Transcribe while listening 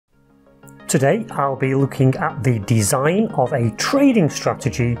Today I'll be looking at the design of a trading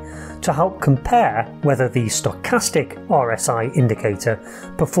strategy to help compare whether the Stochastic RSI indicator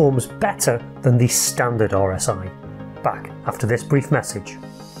performs better than the standard RSI. Back after this brief message.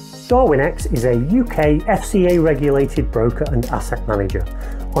 Darwinex is a UK FCA regulated broker and asset manager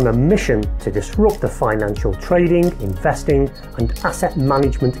on a mission to disrupt the financial trading, investing and asset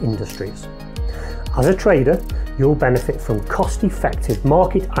management industries. As a trader, you'll benefit from cost-effective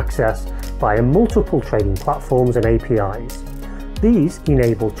market access via multiple trading platforms and APIs. These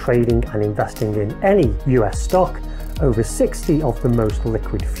enable trading and investing in any US stock, over 60 of the most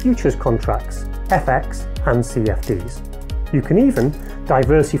liquid futures contracts, FX and CFDs. You can even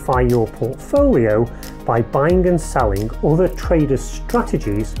diversify your portfolio by buying and selling other traders'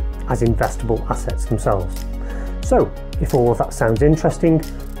 strategies as investable assets themselves. So, if all of that sounds interesting,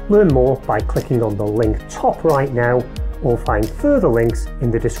 learn more by clicking on the link top right now or find further links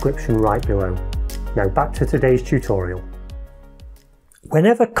in the description right below. Now back to today's tutorial.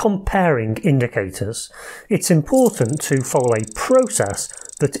 Whenever comparing indicators, it's important to follow a process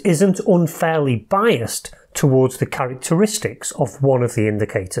that isn't unfairly biased towards the characteristics of one of the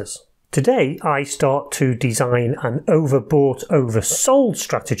indicators. Today I start to design an overbought oversold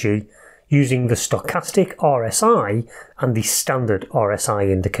strategy using the Stochastic RSI and the standard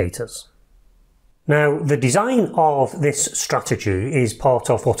RSI indicators. Now, the design of this strategy is part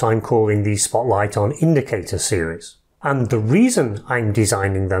of what I'm calling the Spotlight on Indicator series. And the reason I'm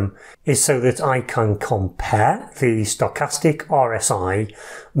designing them is so that I can compare the Stochastic RSI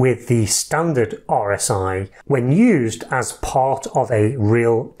with the standard RSI when used as part of a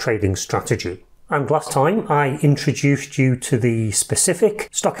real trading strategy. And last time I introduced you to the specific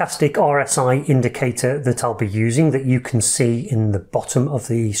Stochastic RSI indicator that I'll be using that you can see in the bottom of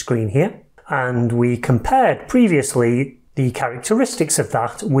the screen here. And we compared previously the characteristics of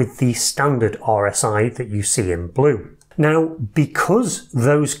that with the standard RSI that you see in blue. Now, because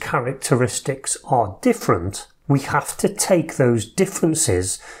those characteristics are different, we have to take those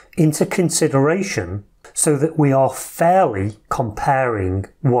differences into consideration so that we are fairly comparing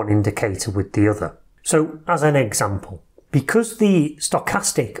one indicator with the other. So, as an example, because the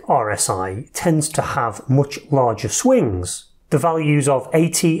Stochastic RSI tends to have much larger swings, the values of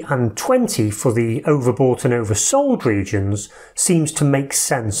 80 and 20 for the overbought and oversold regions seems to make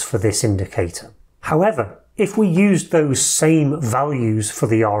sense for this indicator. However, if we used those same values for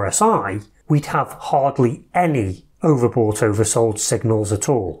the RSI, we'd have hardly any overbought oversold signals at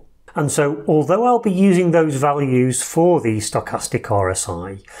all. And so, although I'll be using those values for the Stochastic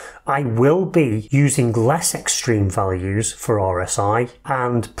RSI, I will be using less extreme values for RSI,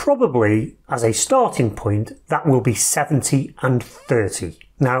 and probably, as a starting point, that will be 70 and 30.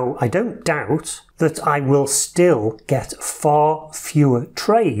 Now, I don't doubt that I will still get far fewer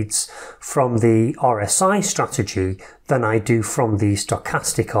trades from the RSI strategy than I do from the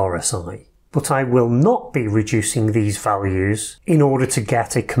Stochastic RSI. But I will not be reducing these values in order to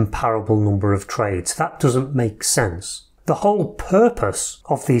get a comparable number of trades. That doesn't make sense. The whole purpose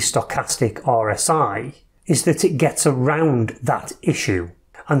of the Stochastic RSI is that it gets around that issue.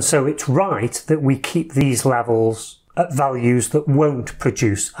 And so it's right that we keep these levels at values that won't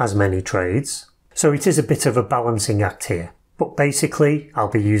produce as many trades. So it is a bit of a balancing act here. But basically,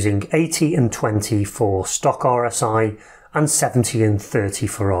 I'll be using 80 and 20 for stock RSI and 70 and 30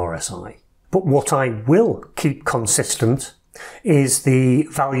 for RSI. But what I will keep consistent is the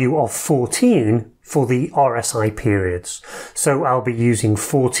value of 14 for the RSI periods. So I'll be using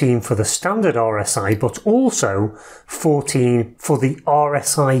 14 for the standard RSI, but also 14 for the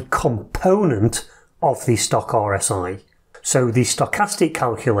RSI component of the stock RSI. So the stochastic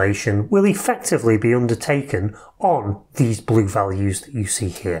calculation will effectively be undertaken on these blue values that you see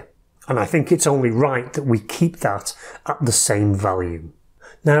here. And I think it's only right that we keep that at the same value.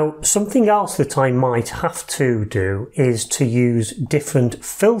 Now, something else that I might have to do is to use different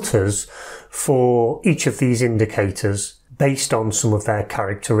filters for each of these indicators based on some of their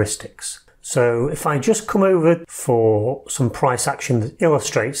characteristics. So if I just come over for some price action that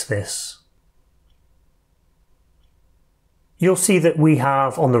illustrates this, you'll see that we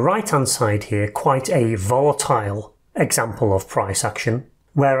have on the right hand side here quite a volatile example of price action,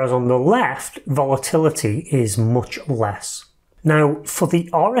 whereas on the left volatility is much less. Now, for the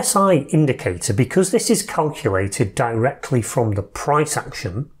RSI indicator, because this is calculated directly from the price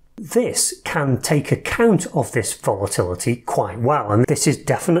action, this can take account of this volatility quite well, and this is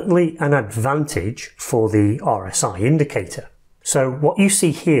definitely an advantage for the RSI indicator. So what you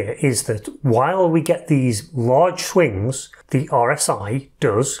see here is that while we get these large swings, the RSI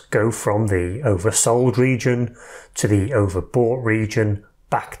does go from the oversold region to the overbought region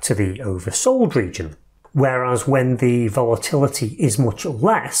back to the oversold region. Whereas when the volatility is much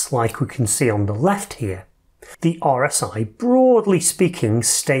less, like we can see on the left here, the RSI, broadly speaking,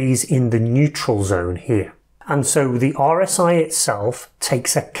 stays in the neutral zone here. And so the RSI itself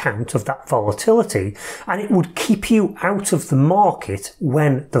takes account of that volatility, and it would keep you out of the market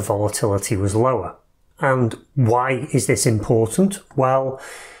when the volatility was lower. And why is this important? Well,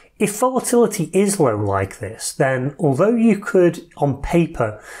 if volatility is low like this, then although you could, on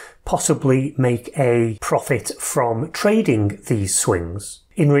paper, possibly make a profit from trading these swings,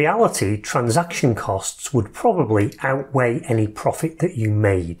 in reality, transaction costs would probably outweigh any profit that you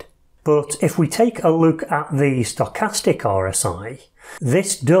made. But if we take a look at the stochastic RSI,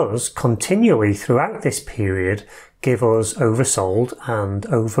 this does continually throughout this period give us oversold and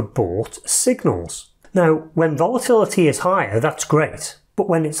overbought signals. Now, when volatility is higher, that's great. But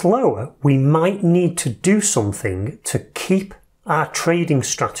when it's lower, we might need to do something to keep our trading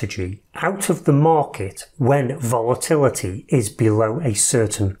strategy out of the market when volatility is below a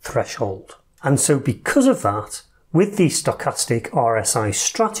certain threshold. And so because of that, with the stochastic RSI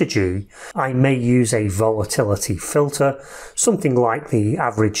strategy, I may use a volatility filter, something like the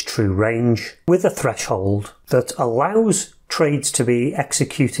average true range, with a threshold that allows trades to be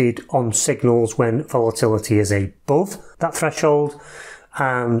executed on signals when volatility is above that threshold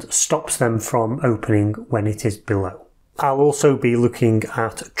and stops them from opening when it is below. I'll also be looking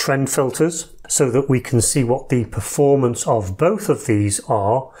at trend filters so that we can see what the performance of both of these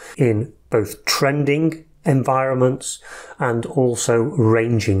are in both trending environments and also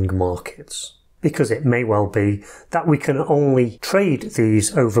ranging markets, because it may well be that we can only trade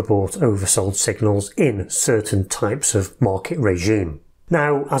these overbought oversold signals in certain types of market regime.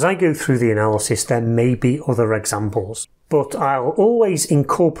 Now, as I go through the analysis, there may be other examples, but I'll always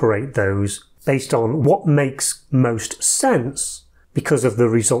incorporate those based on what makes most sense because of the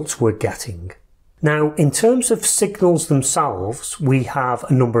results we're getting. Now, in terms of signals themselves, we have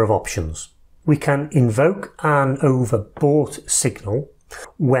a number of options. We can invoke an overbought signal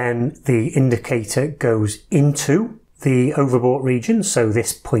when the indicator goes into the overbought region, so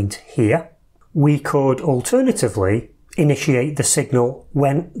this point here. We could alternatively initiate the signal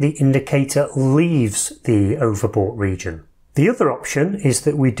when the indicator leaves the overbought region. The other option is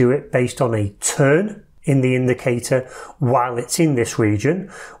that we do it based on a turn in the indicator while it's in this region,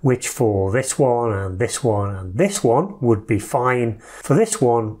 which for this one and this one and this one would be fine. For this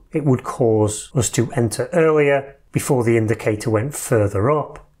one, it would cause us to enter earlier before the indicator went further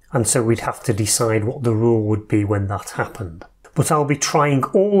up, and so we'd have to decide what the rule would be when that happened. But I'll be trying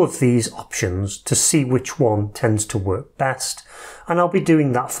all of these options to see which one tends to work best, and I'll be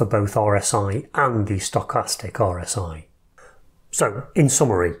doing that for both RSI and the stochastic RSI. So, in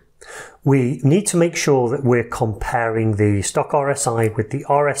summary, we need to make sure that we're comparing the stock RSI with the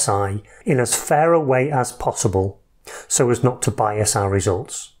RSI in as fair a way as possible so as not to bias our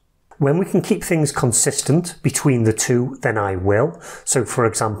results. When we can keep things consistent between the two, then I will. So for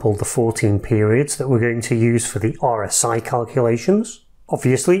example, the 14 periods that we're going to use for the RSI calculations.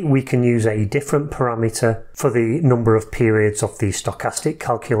 Obviously, we can use a different parameter for the number of periods of the stochastic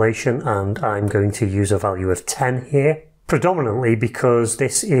calculation, and I'm going to use a value of 10 here. Predominantly because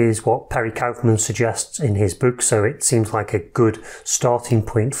this is what Perry Kaufman suggests in his book, so it seems like a good starting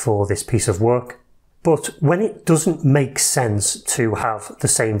point for this piece of work. But when it doesn't make sense to have the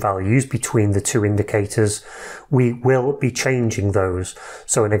same values between the two indicators, we will be changing those.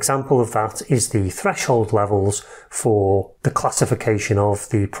 So an example of that is the threshold levels for the classification of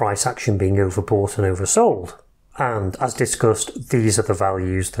the price action being overbought and oversold. And as discussed, these are the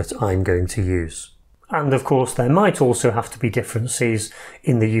values that I'm going to use. And of course, there might also have to be differences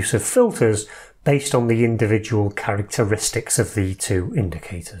in the use of filters based on the individual characteristics of the two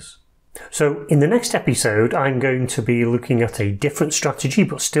indicators. So in the next episode, I'm going to be looking at a different strategy,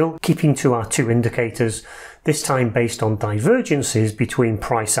 but still keeping to our two indicators, this time based on divergences between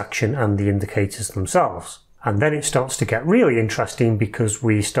price action and the indicators themselves. And then it starts to get really interesting because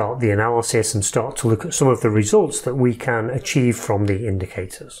we start the analysis and start to look at some of the results that we can achieve from the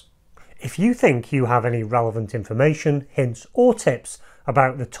indicators. If you think you have any relevant information, hints or tips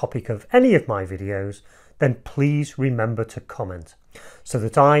about the topic of any of my videos, then please remember to comment so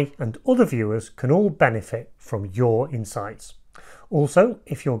that I and other viewers can all benefit from your insights. Also,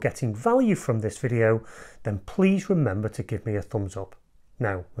 if you're getting value from this video, then please remember to give me a thumbs up.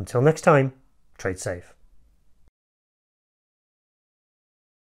 Now, until next time, trade safe.